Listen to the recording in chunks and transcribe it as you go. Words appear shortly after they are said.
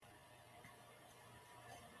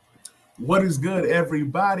What is good,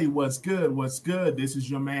 everybody? What's good? What's good? This is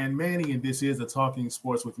your man Manny, and this is the Talking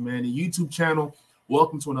Sports with Manny YouTube channel.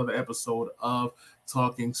 Welcome to another episode of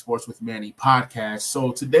Talking Sports with Manny podcast.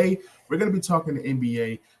 So today we're going to be talking to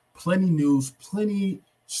NBA. Plenty news, plenty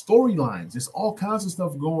storylines. There's all kinds of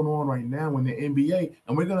stuff going on right now in the NBA,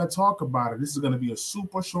 and we're going to talk about it. This is going to be a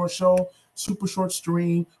super short show, super short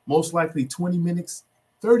stream, most likely 20 minutes.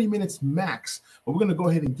 30 minutes max, but we're going to go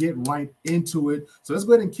ahead and get right into it. So let's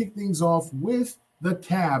go ahead and kick things off with the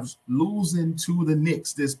Cavs losing to the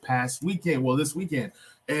Knicks this weekend.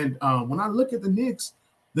 And when I look at the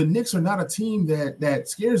Knicks are not a team that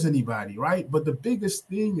scares anybody, right? But the biggest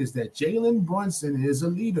thing is that Jalen Brunson is a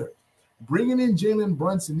leader. Bringing in Jalen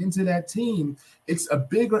Brunson into that team, it's a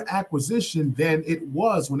bigger acquisition than it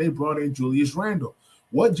was when they brought in Julius Randle.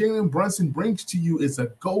 What Jalen Brunson brings to you is a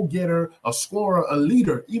go-getter, a scorer, a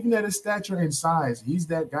leader. Even at his stature and size, he's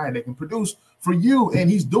that guy that can produce for you,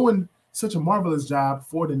 and he's doing such a marvelous job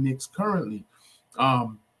for the Knicks currently.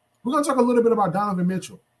 We're going to talk a little bit about Donovan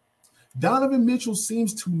Mitchell. Donovan Mitchell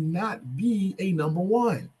seems to not be a number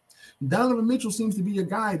one. Donovan Mitchell seems to be a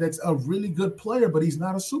guy that's a really good player, but he's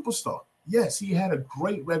not a superstar. Yes, he had a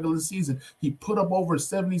great regular season. He put up over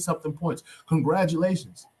 70-something points.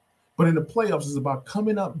 Congratulations. But in the playoffs, it's about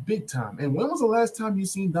coming up big time. And when was the last time you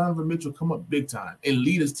seen Donovan Mitchell come up big time and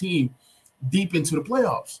lead his team deep into the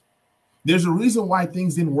playoffs? There's a reason why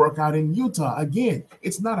things didn't work out in Utah. Again,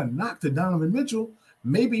 it's not a knock to Donovan Mitchell.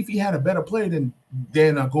 Maybe if he had a better player than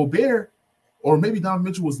Gobert, or maybe Donovan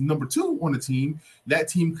Mitchell was number 2 on the team, that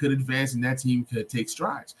team could advance and that team could take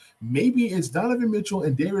strides. Maybe it's Donovan Mitchell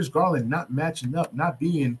and Darius Garland not matching up, not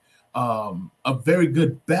being a very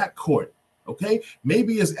good backcourt. Okay,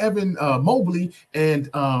 maybe it's Evan Mobley and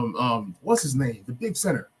what's his name? The big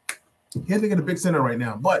center. Can't think of the big center right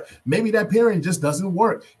now, but maybe that pairing just doesn't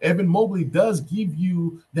work. Evan Mobley does give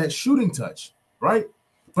you that shooting touch, right?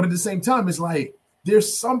 But at the same time, it's like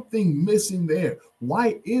there's something missing there.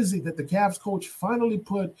 Why is it that the Cavs coach finally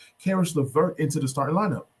put Caris LeVert into the starting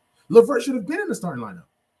lineup? LeVert should have been in the starting lineup.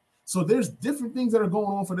 So there's different things that are going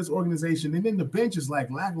on for this organization. And then the bench is like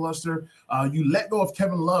lackluster. You let go of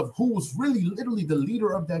Kevin Love, who was really literally the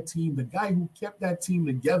leader of that team, the guy who kept that team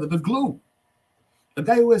together, the glue, the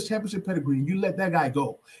guy who has championship pedigree, and you let that guy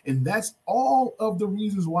go. And that's all of the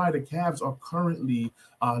reasons why the Cavs are currently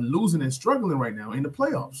losing and struggling right now in the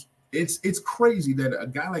playoffs. It's crazy that a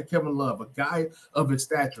guy like Kevin Love, a guy of his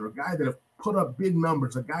stature, a guy that have put up big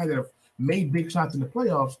numbers, a guy that have made big shots in the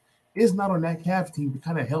playoffs, is not on that Cavs team to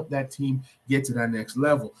kind of help that team get to that next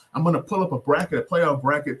level. I'm going to pull up a playoff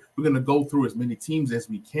bracket. We're going to go through as many teams as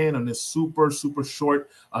we can on this super short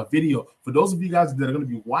video. For those of you guys that are going to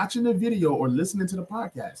be watching the video or listening to the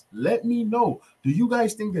podcast, let me know, do you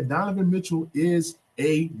guys think that Donovan Mitchell is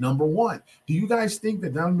a number 1? Do you guys think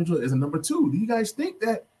that Donovan Mitchell is a number 2? Do you guys think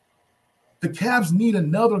that the Cavs need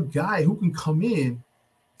another guy who can come in,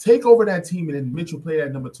 take over that team, and then Mitchell play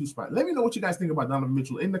that number 2 spot? Let me know what you guys think about Donovan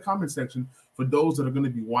Mitchell in the comment section for those that are going to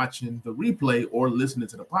be watching the replay or listening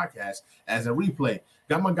to the podcast as a replay.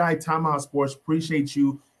 Got my guy, Timeout Sports. Appreciate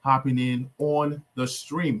you hopping in on the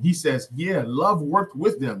stream. He says, yeah, Love worked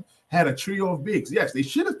with them, had a trio of bigs. Yes, they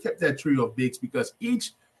should have kept that trio of bigs because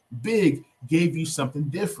each big gave you something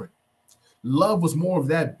different. Love was more of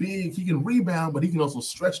that big. He can rebound, but he can also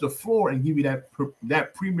stretch the floor and give you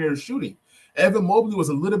that premier shooting. Evan Mobley was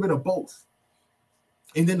a little bit of both.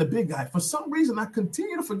 And then the big guy. For some reason, I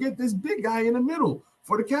continue to forget this big guy in the middle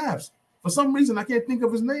for the Cavs. For some reason, I can't think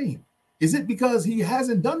of his name. Is it because he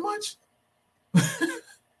hasn't done much?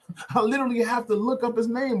 I literally have to look up his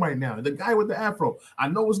name right now. The guy with the afro. I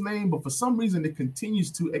know his name, but for some reason, it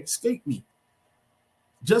continues to escape me.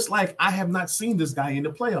 Just like I have not seen this guy in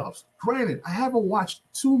the playoffs. Granted, I haven't watched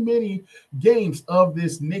too many games of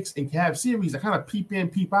this Knicks and Cavs series. I kind of peep in,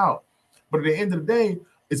 peep out. But at the end of the day,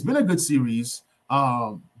 it's been a good series.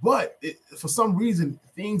 But for some reason,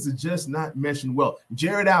 things are just not meshing well.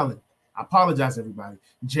 Jared Allen, I apologize, everybody.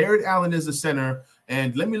 Jared Allen is the center.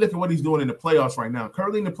 And let me look at what he's doing in the playoffs right now.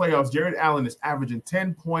 Currently in the playoffs, Jared Allen is averaging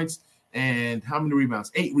 10 points and how many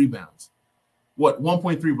rebounds? 8 rebounds.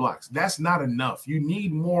 1.3 blocks. That's not enough. You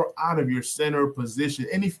need more out of your center position.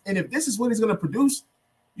 And if this is what he's going to produce,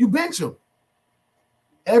 you bench him.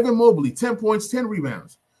 Evan Mobley, 10 points, 10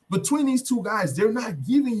 rebounds. Between these two guys, they're not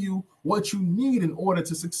giving you what you need in order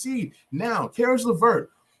to succeed. Now, Caris LeVert,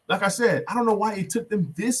 like I said, I don't know why it took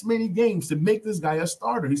them this many games to make this guy a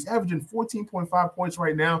starter. He's averaging 14.5 points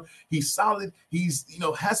right now. He's solid. He's,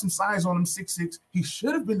 has some size on him, 6'6". He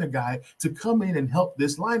should have been the guy to come in and help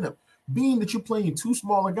this lineup. Being that you're playing two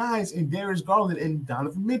smaller guys in Darius Garland and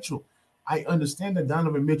Donovan Mitchell. I understand that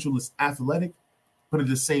Donovan Mitchell is athletic. but at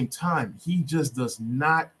the same time, he just does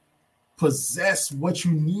not possess what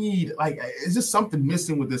you need. Like, it's just something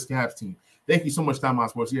missing with this Cavs team. Thank you so much, Time Out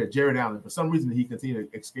Sports. Yeah, Jared Allen. For some reason, he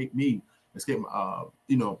continued to escape. I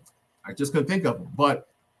just couldn't think of him. But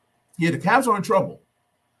yeah, the Cavs are in trouble.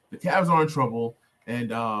 And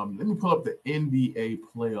let me pull up the NBA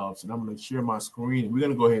playoffs, and I'm going to share my screen. And we're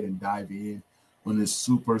going to go ahead and dive in on this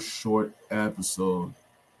super short episode.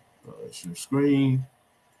 Share screen.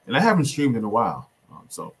 And I haven't streamed in a while.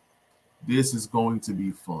 So this is going to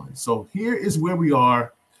be fun. So here is where we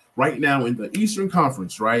are right now in the Eastern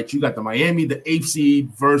Conference, right? You got the Miami, the 8th seed,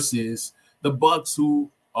 versus the Bucks, who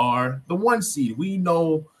are the 1 seed. We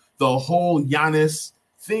know the whole Giannis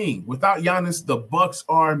thing. Without Giannis, the Bucks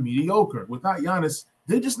are mediocre. Without Giannis,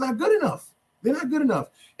 they're just not good enough. They're not good enough.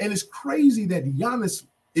 And it's crazy that Giannis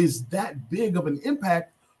is that big of an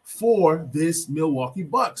impact for this Milwaukee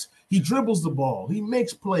Bucks. He dribbles the ball. He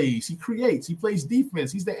makes plays. He creates. He plays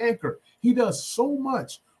defense. He's the anchor. He does so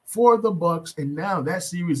much for the Bucks. And now that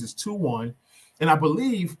series is 2-1. And I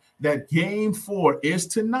believe that game 4 is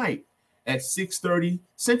tonight at 6:30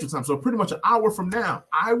 Central Time. So pretty much an hour from now,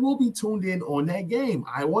 I will be tuned in on that game.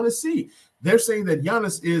 I want to see. They're saying that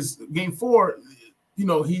Giannis is game 4.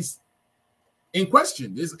 He's in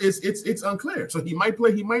question. It's unclear. So he might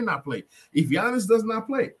play. He might not play. If Giannis does not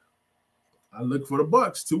play, I look for the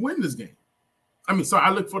Bucks to win this game. I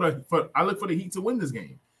look for the Heat to win this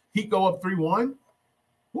game. Heat go up 3-1.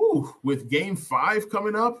 With game 5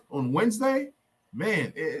 coming up on Wednesday,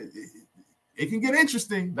 man, it can get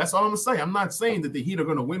interesting. That's all I'm gonna say. I'm not saying that the Heat are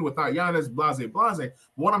gonna win without Giannis, blase.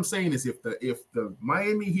 What I'm saying is if the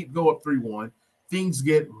Miami Heat go up 3-1, things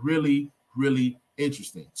get really, really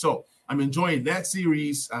interesting. So I'm enjoying that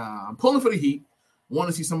series. I'm pulling for the Heat. Want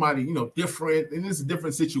to see somebody, different, and it's a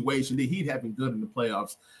different situation. The Heat have been good in the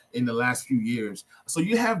playoffs in the last few years. So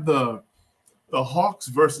you have the Hawks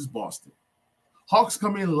versus Boston. Hawks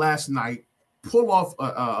come in last night, pull off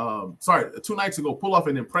 2 nights ago, pull off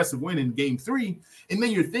an impressive win in game 3, and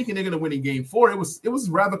then you're thinking they're going to win in game 4. It was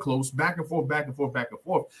rather close, back and forth.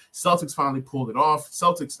 Celtics finally pulled it off.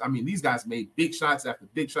 These guys made big shots after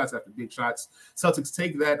big shots after big shots. Celtics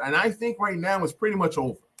take that, and I think right now it's pretty much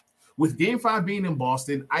over. With game 5 being in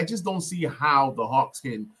Boston, I just don't see how the Hawks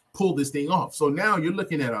can pull this thing off. So now you're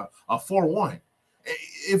looking at a 4-1.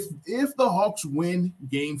 If the Hawks win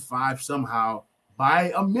game 5 somehow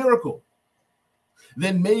by a miracle,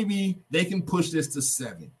 then maybe they can push this to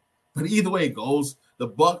 7. But either way it goes, the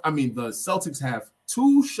Celtics have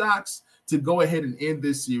 2 shots to go ahead and end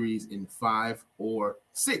this series in 5 or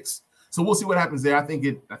 6. So we'll see what happens there. I think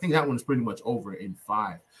that one is pretty much over in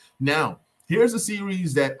 5. Now, here's a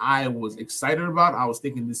series that I was excited about. I was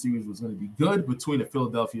thinking this series was going to be good between the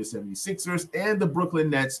Philadelphia 76ers and the Brooklyn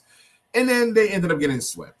Nets, and then they ended up getting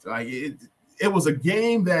swept. It was a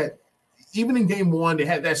game that, even in game 1, they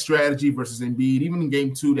had that strategy versus Embiid. Even in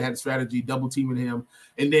game 2, they had a strategy double teaming him.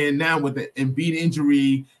 And then now with the Embiid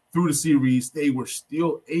injury through the series, they were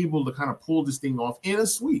still able to kind of pull this thing off in a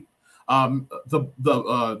sweep.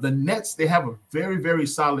 The Nets, they have a very, very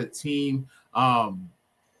solid team.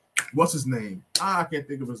 What's his name? I can't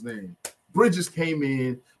think of his name.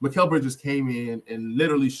 Mikal Bridges came in and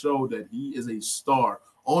literally showed that he is a star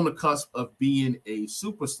on the cusp of being a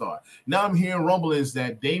superstar. Now I'm hearing rumblings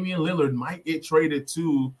that Damian Lillard might get traded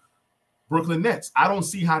to Brooklyn Nets. I don't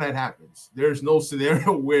see how that happens. There's no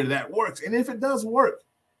scenario where that works. And if it does work,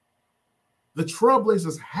 the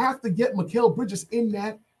Trailblazers have to get Mikal Bridges in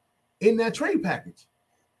that trade package.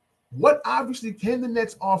 What obviously can the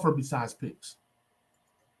Nets offer besides picks?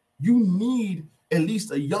 You need at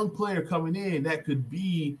least a young player coming in that could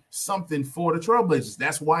be something for the Trailblazers.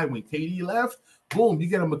 That's why when KD left, boom, you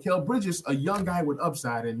get a Mikal Bridges, a young guy with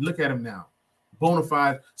upside, and look at him now. Bona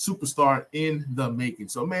fide superstar in the making.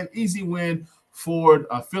 So, man, easy win for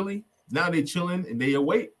Philly. Now they're chilling, and they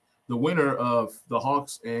await the winner of the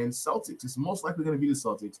Hawks and Celtics. It's most likely going to be the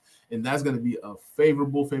Celtics, and that's going to be a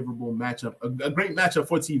favorable matchup, a great matchup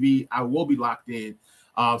for TV. I will be locked in.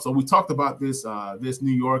 So we talked about this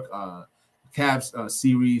New York Cavs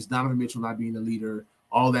series, Donovan Mitchell not being the leader,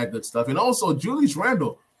 all that good stuff. And also Julius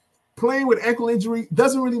Randle playing with ankle injury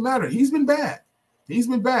doesn't really matter. He's been bad.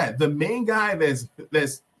 The main guy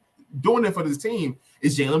that's doing it for this team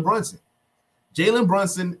is Jalen Brunson. Jalen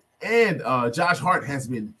Brunson and Josh Hart has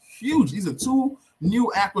been huge. These are 2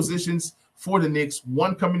 new acquisitions for the Knicks,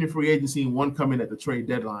 one coming in free agency and one coming at the trade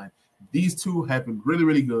deadline. These 2 have been really,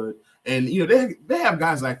 really good. And, they have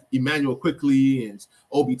guys like Emmanuel Quickly and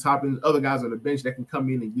Obi Toppin, other guys on the bench that can come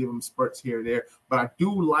in and give them spurts here and there. But I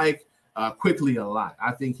do like Quickly a lot.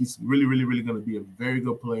 I think he's really, really, really going to be a very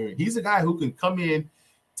good player. He's a guy who can come in,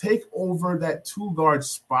 take over that 2-guard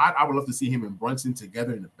spot. I would love to see him and Brunson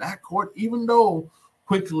together in the backcourt, even though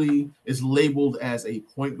Quickly is labeled as a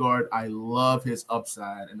point guard. I love his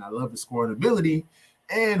upside, and I love his scoring ability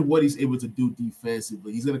and what he's able to do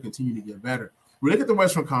defensively. He's going to continue to get better. We look at the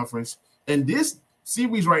Western Conference, and this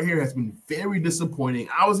series right here has been very disappointing.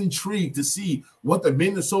 I was intrigued to see what the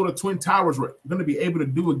Minnesota Twin Towers were going to be able to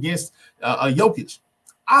do against Jokic.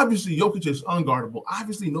 Obviously, Jokic is unguardable.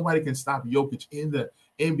 Obviously, nobody can stop Jokic in the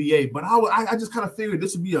NBA. But I just kind of figured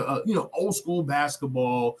this would be a old school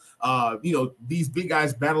basketball. These big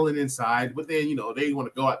guys battling inside, but then they want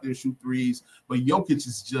to go out there and shoot threes. But Jokic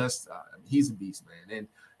is just he's a beast, man.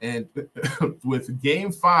 And with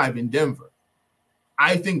Game 5 in Denver,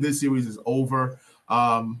 I think this series is over.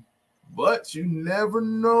 But you never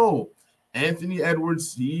know. Anthony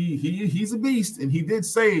Edwards, he's a beast, and he did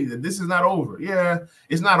say that this is not over. Yeah,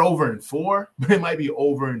 it's not over in 4, but it might be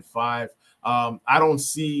over in 5. I don't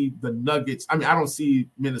see the Nuggets. I don't see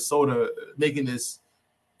Minnesota making this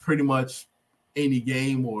pretty much any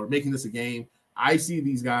game or making this a game. I see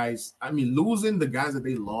these guys. Losing the guys that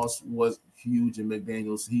they lost was huge in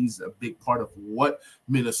McDaniels. He's a big part of what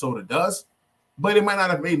Minnesota does, but it might not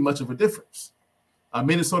have made much of a difference.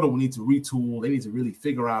 Minnesota will need to retool. They need to really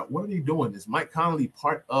figure out what are they doing. Is Mike Conley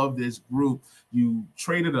part of this group? You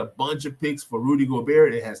traded a bunch of picks for Rudy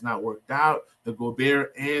Gobert. It has not worked out. The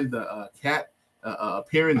Gobert and the Cat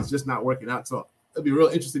pairing is just not working out. So it'll be real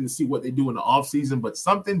interesting to see what they do in the offseason. But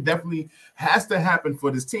something definitely has to happen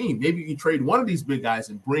for this team. Maybe you trade one of these big guys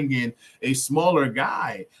and bring in a smaller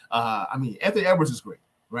guy. Anthony Edwards is great,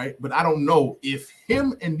 right? But I don't know if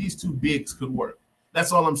him and these two bigs could work.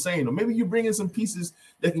 That's all I'm saying. Or maybe you bring in some pieces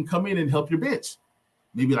that can come in and help your bench.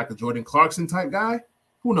 Maybe like a Jordan Clarkson type guy.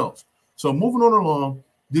 Who knows? So moving on along,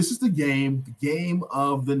 this is the game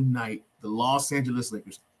of the night. The Los Angeles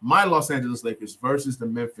Lakers, my Los Angeles Lakers versus the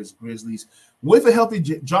Memphis Grizzlies. With a healthy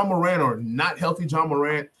John Morant or not healthy John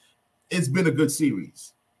Morant, it's been a good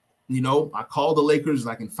series. I called the Lakers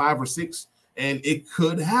like in 5 or 6, and it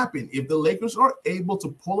could happen. If the Lakers are able to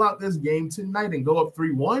pull out this game tonight and go up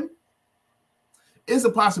 3-1, it's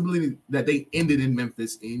a possibility that they ended in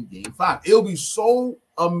Memphis in Game 5. It'll be so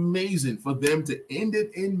amazing for them to end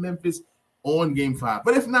it in Memphis on Game 5.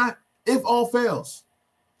 But if not, if all fails,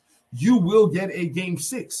 you will get a Game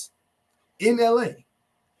 6 in LA.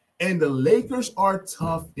 And the Lakers are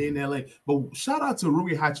tough in LA. But shout out to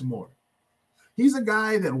Rui Hachimura. He's a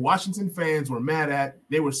guy that Washington fans were mad at.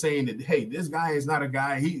 They were saying that, hey, this guy is not a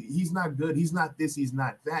guy. He's not good. He's not this. He's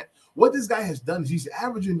not that. What this guy has done is he's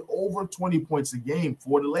averaging over 20 points a game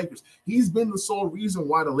for the Lakers. He's been the sole reason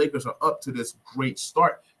why the Lakers are up to this great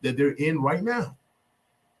start that they're in right now.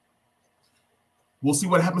 We'll see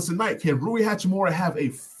what happens tonight. Can Rui Hachimura have a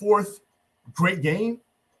 4th great game?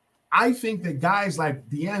 I think that guys like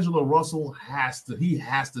D'Angelo Russell has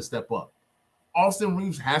to step up. Austin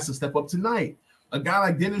Reeves has to step up tonight. A guy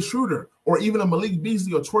like Dennis Schroeder or even a Malik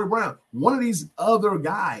Beasley or Troy Brown, one of these other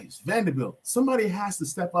guys, Vanderbilt, somebody has to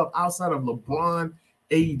step up outside of LeBron,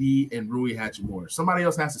 AD, and Rui Hachimura. Somebody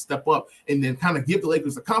else has to step up and then kind of give the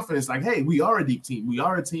Lakers the confidence like, hey, we are a deep team. We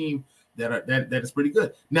are a team that is pretty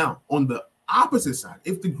good. Now, on the opposite side,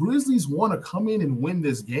 if the Grizzlies want to come in and win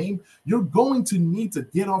this game, you're going to need to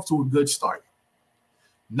get off to a good start.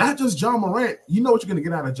 Not just John Morant. You know what you're going to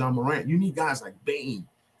get out of John Morant. You need guys like Bane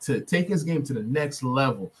to take his game to the next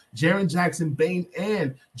level. Jaren Jackson, Bane,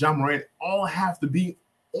 and John Morant all have to be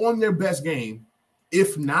on their best game.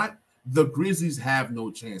 If not, the Grizzlies have no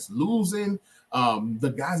chance. Losing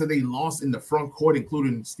the guys that they lost in the front court,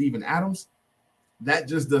 including Steven Adams, that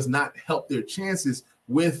just does not help their chances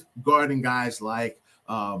with guarding guys like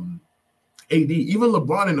AD. Even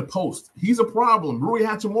LeBron in the post, he's a problem. Rui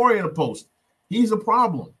Hachimura in the post, he's a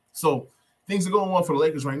problem. So things are going well for the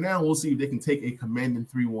Lakers right now. We'll see if they can take a commanding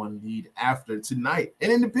 3-1 lead after tonight.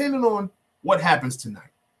 And then depending on what happens tonight,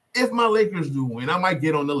 if my Lakers do win, I might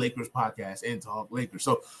get on the Lakers podcast and talk Lakers.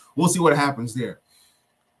 So we'll see what happens there.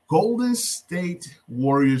 Golden State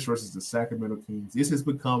Warriors versus the Sacramento Kings. This has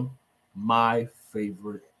become my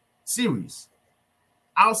favorite series.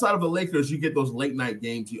 Outside of the Lakers, you get those late night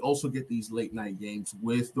games. You also get these late night games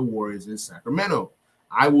with the Warriors in Sacramento.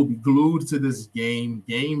 I will be glued to this game.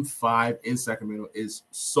 Game 5 in Sacramento is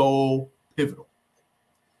so pivotal.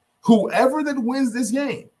 Whoever that wins this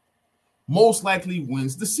game most likely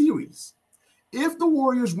wins the series. If the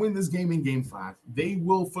Warriors win this game in Game 5, they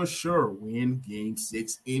will for sure win Game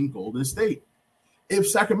 6 in Golden State. If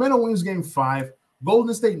Sacramento wins Game 5,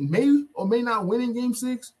 Golden State may or may not win in Game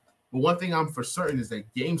 6. But one thing I'm for certain is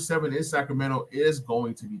that Game 7 in Sacramento is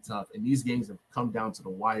going to be tough. And these games have come down to the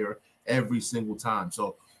wire every single time.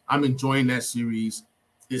 So I'm enjoying that series.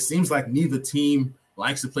 It seems like neither team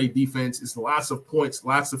likes to play defense. It's lots of points,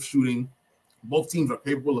 lots of shooting. Both teams are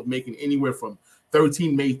capable of making anywhere from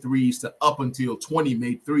 13 made threes to up until 20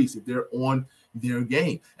 made threes if they're on their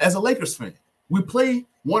game. As a Lakers fan, we play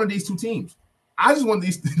one of these two teams. I just want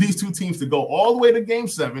these two teams to go all the way to game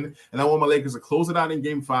 7, and I want my Lakers to close it out in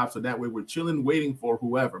game 5, so that way we're chilling, waiting for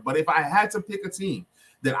whoever. But if I had to pick a team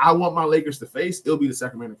that I want my Lakers to face, it'll be the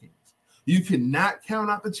Sacramento Kings. You cannot count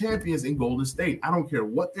out the champions in Golden State. I don't care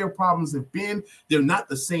what their problems have been. They're not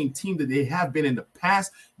the same team that they have been in the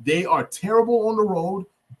past. They are terrible on the road.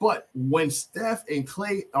 But when Steph and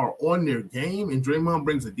Clay are on their game and Draymond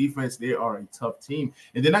brings the defense, they are a tough team.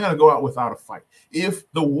 And they're not going to go out without a fight.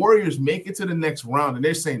 If the Warriors make it to the next round and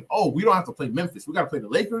they're saying, oh, we don't have to play Memphis, we got to play the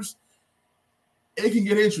Lakers, it can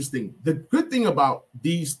get interesting. The good thing about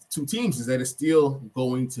these two teams is that it's still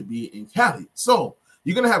going to be in Cali. So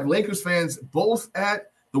you're going to have Lakers fans both at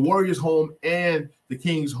the Warriors home and the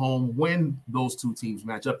Kings home when those two teams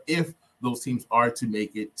match up, if those teams are to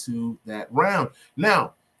make it to that round.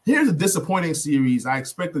 Now, here's a disappointing series. I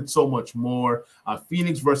expected so much more.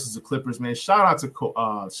 Phoenix versus the Clippers, man. Shout out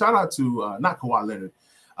to not Kawhi Leonard.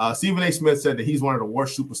 Stephen A. Smith said that he's one of the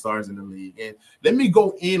worst superstars in the league. And let me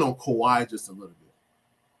go in on Kawhi just a little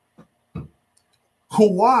bit.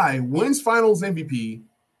 Kawhi wins Finals MVP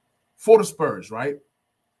for the Spurs, right?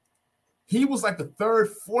 He was like the third,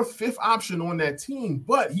 fourth, fifth option on that team,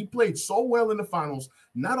 but he played so well in the finals,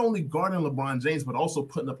 not only guarding LeBron James, but also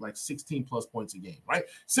putting up like 16 plus points a game, right?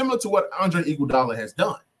 Similar to what Andre Iguodala has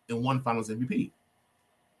done and won Finals MVP.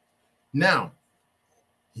 Now,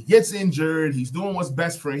 he gets injured. He's doing what's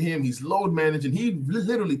best for him. He's load managing. He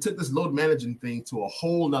literally took this load managing thing to a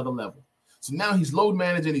whole nother level. So now he's load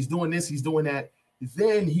managing. He's doing this. He's doing that.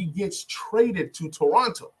 Then he gets traded to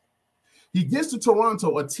Toronto. He gets to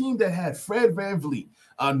Toronto, a team that had Fred VanVleet,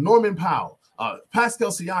 Norman Powell, Pascal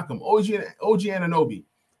Siakam, OG Anunoby.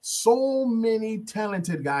 So many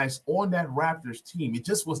talented guys on that Raptors team. It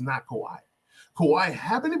just was not Kawhi. Kawhi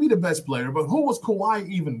happened to be the best player, but who was Kawhi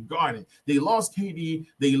even guarding? They lost KD,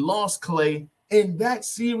 they lost Clay, and that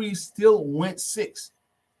series still went 6.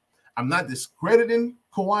 I'm not discrediting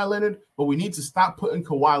Kawhi Leonard, but we need to stop putting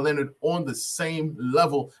Kawhi Leonard on the same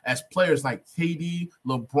level as players like KD,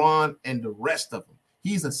 LeBron, and the rest of them.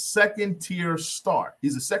 He's a second-tier star.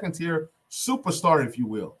 He's a second-tier superstar, if you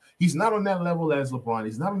will. He's not on that level as LeBron.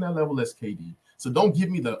 He's not on that level as KD. So don't give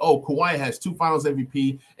me Kawhi has 2 Finals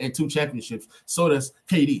MVP and 2 championships. So does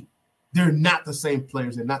KD. They're not the same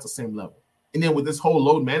players. They're not the same level. And then with this whole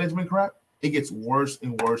load management crap, it gets worse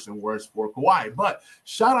and worse and worse for Kawhi. But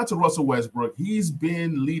shout out to Russell Westbrook. He's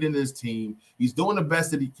been leading his team. He's doing the best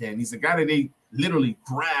that he can. He's a guy that they literally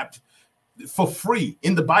grabbed for free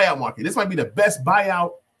in the buyout market. This might be the best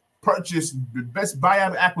buyout purchase, the best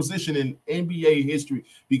buyout acquisition in NBA history,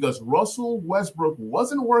 because Russell Westbrook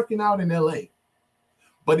wasn't working out in LA.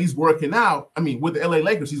 But he's working out, with the LA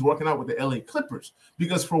Lakers, he's working out with the LA Clippers.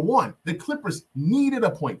 Because for one, the Clippers needed a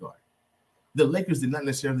point guard. The Lakers did not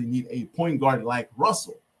necessarily need a point guard like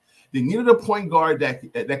Russell. They needed a point guard that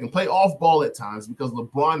can play off ball at times because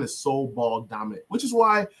LeBron is so ball dominant, which is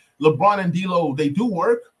why LeBron and D'Lo, they do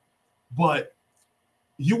work, but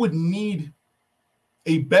you would need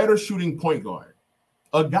a better shooting point guard,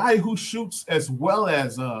 a guy who shoots as well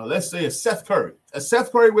as, let's say, a Seth Curry. A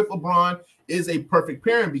Seth Curry with LeBron is a perfect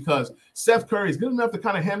pairing because Seth Curry is good enough to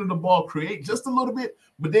kind of handle the ball, create just a little bit,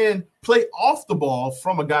 but then play off the ball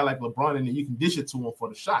from a guy like LeBron, and then you can dish it to him for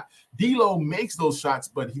the shot. D'Lo makes those shots,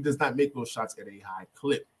 but he does not make those shots at a high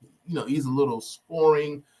clip. He's a little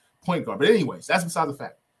scoring point guard. But anyways, that's beside the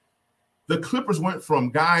fact. The Clippers went from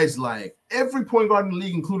guys like every point guard in the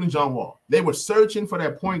league, including John Wall. They were searching for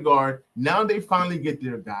that point guard. Now they finally get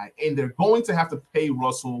their guy, and they're going to have to pay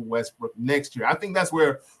Russell Westbrook next year. I think that's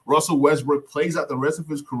where Russell Westbrook plays out the rest of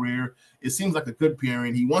his career. It seems like a good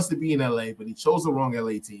pairing. He wants to be in LA, but he chose the wrong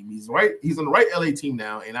LA team. He's on the right LA team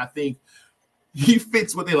now, and I think he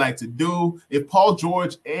fits what they like to do. If Paul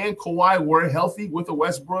George and Kawhi were healthy with the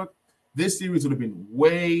Westbrook, this series would have been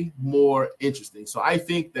way more interesting. So I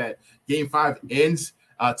think that Game 5 ends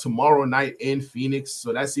tomorrow night in Phoenix.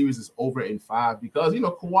 So that series is over in 5 because,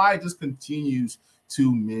 Kawhi just continues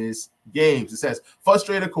to miss games. It says,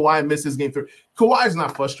 frustrated, Kawhi misses Game 3. Kawhi is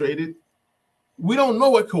not frustrated. We don't know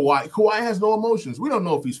what Kawhi has no emotions. We don't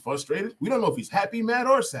know if he's frustrated. We don't know if he's happy, mad,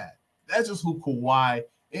 or sad. That's just who Kawhi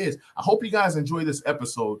is. I hope you guys enjoy this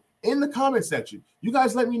episode. In the comment section, you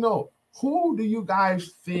guys let me know. Who do you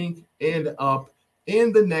guys think end up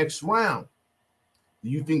in the next round? Do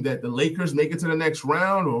you think that the Lakers make it to the next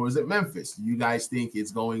round, or is it Memphis? Do you guys think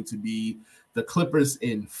it's going to be the Clippers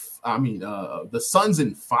the Suns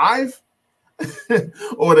in 5?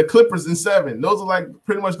 or the Clippers in 7. Those are like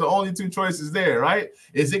pretty much the only two choices there, right?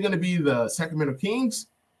 Is it going to be the Sacramento Kings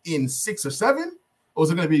in 6 or 7? Or is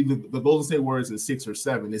it going to be the Golden State Warriors in 6 or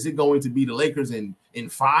 7? Is it going to be the Lakers in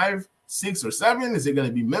 5, 6, or 7? Is it going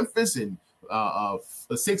to be Memphis in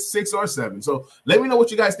 6 or 7? So let me know what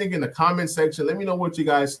you guys think in the comment section. Let me know what you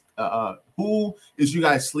guys, who is you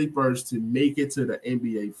guys sleepers to make it to the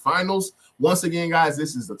NBA Finals. Once again, guys,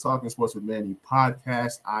 this is the Talking Sports with Manny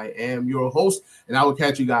podcast. I am your host, and I will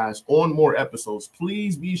catch you guys on more episodes.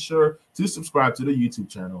 Please be sure to subscribe to the YouTube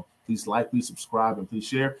channel. Please like, please subscribe, and please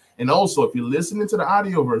share. And also, if you're listening to the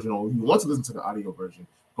audio version or you want to listen to the audio version,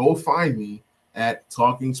 go find me at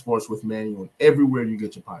Talking Sports with Manny on everywhere you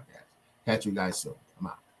get your podcast. Catch you guys soon. I'm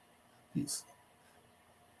out. Peace.